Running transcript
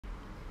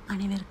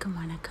அனைவருக்கும்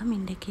வணக்கம்.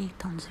 இன்றைக்கி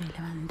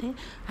தோன்சுவையில்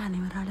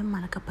அனைவராலும்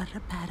மறக்கப்படுற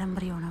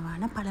பாரம்பரிய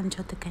உணவான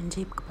பழஞ்சொத்து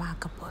கஞ்சி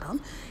பார்க்க போகிறோம்.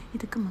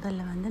 இதுக்கு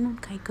முதல்ல நான்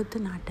கைக்குத்து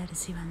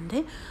நாட்டரிசி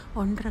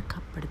 1.5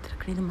 கப்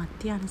எடுத்துருக்கேன். இது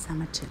மத்தியானம்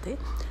சமைச்சது.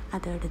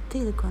 அதை எடுத்து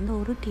இதுக்கு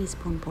 1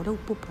 டீஸ்பூன் போல்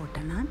உப்பு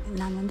போட்டேன்.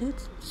 நான்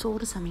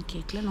சோறு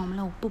சமைக்கல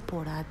நார்மலாக உப்பு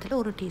போடாததில்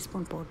 1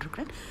 டீஸ்பூன்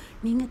போட்டிருக்கிறேன்.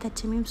 நீங்கள்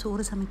தச்சமையும்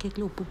சோறு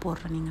சமைக்கல உப்பு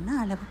போடுறீங்கன்னா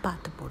அளவு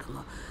பார்த்து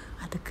போடுங்க.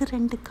 அதுக்கு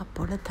 2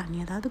 கப்போட தண்ணி,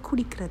 அதாவது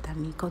குடிக்கிற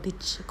தண்ணி,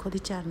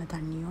 கொதிச்சார்ந்த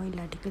தண்ணியோ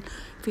இல்லாட்டிக்கு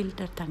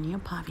ஃபில்டர் தண்ணியோ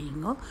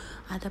பாவிங்கோ.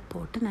 அதை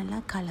போட்டு நல்லா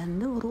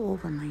கலந்து ஒரு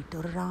ஓவர் நைட்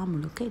ஒரு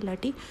முழுக்க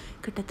இல்லாட்டி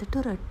கிட்டத்தட்ட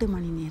ஒரு 8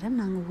 மணி நேரம்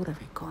நாங்கள் ஊற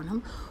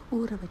வைக்கணும்.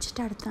 ஊற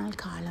வச்சுட்டு அடுத்த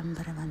நாள்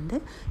காலம்பரை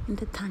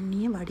இந்த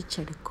தண்ணியை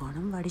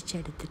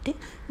வடிச்செடுத்துட்டு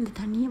இந்த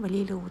தண்ணியை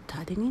வெளியில்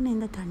ஊற்றாதீங்க.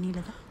 இந்த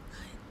தண்ணியில் தான்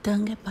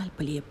தேங்காய் பால்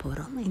பிழிய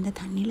போகிறோம். இந்த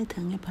தண்ணியில்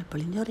தேங்காய் பால்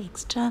பிழிஞ்சு ஒரு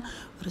எக்ஸ்ட்ரா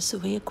ஒரு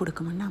சுவையை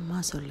கொடுக்குமென்னு அம்மா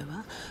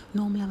சொல்லுவாள்.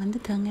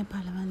 நோம்பில் தேங்காய்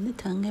பாலை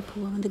தேங்காய்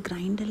பூவை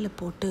கிரைண்டரில்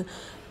போட்டு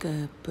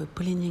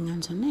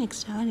பிழிஞ்சிங்கன்னு சொன்னால்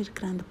எக்ஸ்ட்ராவாக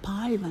இருக்கிற அந்த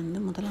பால்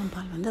முதலாம்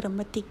பால்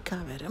ரொம்ப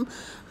திக்காக வரும்.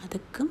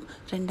 அதுக்கும்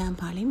 2ஆம்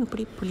பாலையும்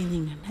இப்படி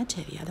புழிஞ்சிங்கன்னா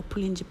சரி. அதை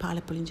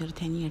பாலை புழிஞ்சு ஒரு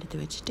தண்ணி எடுத்து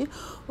வச்சுட்டு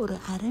ஒரு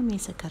அரை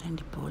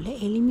மேசக்கரண்டி போல்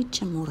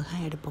எலுமிச்சை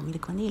முருகாய் எடுப்போம்.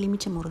 இதுக்கு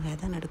எலுமிச்சை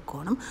முருகாய் தான்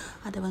எடுக்கணும்.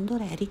 அதை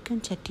ஒரு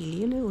அரிக்கன்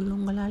சட்டியிலேயே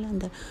உங்களால்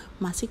அந்த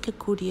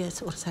மசிக்கக்கூடிய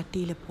ஒரு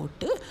சட்டியில்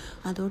போட்டு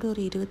அதோடு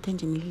ஒரு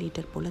 25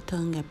 மில்லிலிட்டர் போல்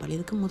தேங்காய் பால்,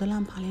 இதுக்கு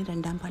முதலாம் பாலையும்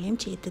 2ஆம்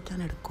பாலையும் சேர்த்து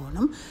தான்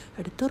எடுக்கணும்.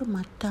 எடுத்து ஒரு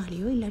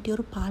மத்தாலியோ இல்லாட்டி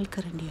ஒரு பால்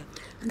கரண்டியோ,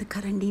 அந்த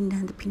கரண்டின்ற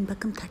அந்த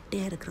பின்பக்கம்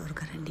தட்டையாக இருக்கிற ஒரு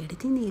கரண்டி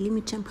எடுத்து இந்த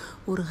எலுமிச்சம்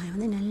ஊறுகாய்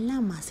நல்லா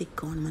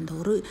மசிக்கணும். அந்த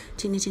ஒரு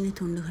சின்ன சின்ன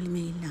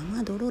துண்டுகளுமே இல்லாமல்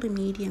அதோட ஒரு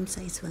மீடியம்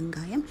சைஸ்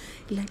வெங்காயம்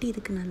இல்லாட்டி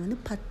இதுக்கு நான்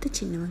 10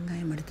 சின்ன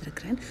வெங்காயம்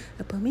எடுத்துருக்கிறேன்.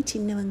 எப்போவுமே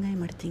சின்ன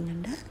வெங்காயம்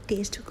எடுத்திங்கன்னா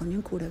டேஸ்ட்டு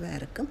கொஞ்சம் கூடவே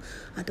இருக்கும்.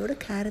 அதோட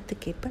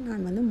காரத்துக்கேற்ப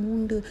நான்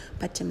 3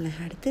 பச்சை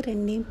மிளகாய் எடுத்து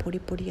 2ஐயும்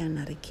பொடியாக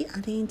நறுக்கி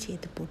அதையும்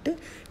சேர்த்து போட்டு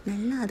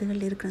நல்லா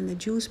அதுகளில் இருக்கிற அந்த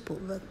ஜூஸ்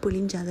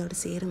புளிஞ்சு அதோட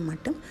சேரும்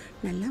மட்டும்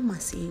நல்லா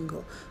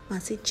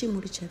மசிச்சு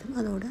முடித்ததும்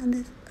அதோட அந்த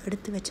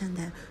எடுத்து வச்ச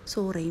அந்த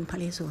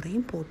பழைய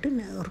சோறையும் போட்டு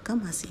ஒருக்கா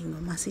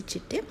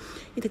மசிச்சுட்டு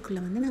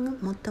இதுக்குள்ளே நாங்கள்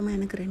மொத்தமாக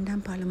எனக்கு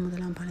 2ஆம் பாலும்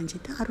முதலாம் பாலும்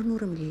சேர்த்து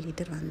 600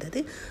 மில்லிலிட்டர் வந்தது.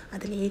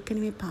 அதில்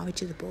ஏற்கனவே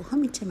பாவிச்சது போக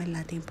மிச்சம்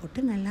எல்லாத்தையும்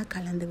போட்டு நல்லா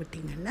கலந்து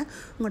விட்டிங்கன்னா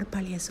உங்களோட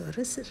பழைய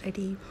சோறு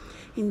ரெடி.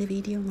 இந்த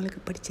வீடியோ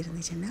உங்களுக்கு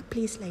பிடிச்சிருந்துச்சுன்னா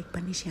ப்ளீஸ் லைக்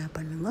பண்ணி ஷேர்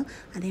பண்ணுங்க.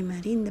 அதே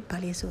மாதிரி இந்த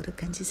பழைய சோறு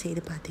கஞ்சி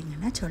செய்து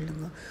பார்த்தீங்கன்னா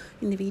சொல்லுங்கள்.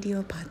 இந்த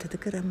வீடியோவை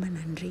பார்த்ததுக்கு ரொம்ப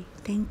நன்றி.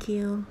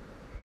 தேங்க்யூ.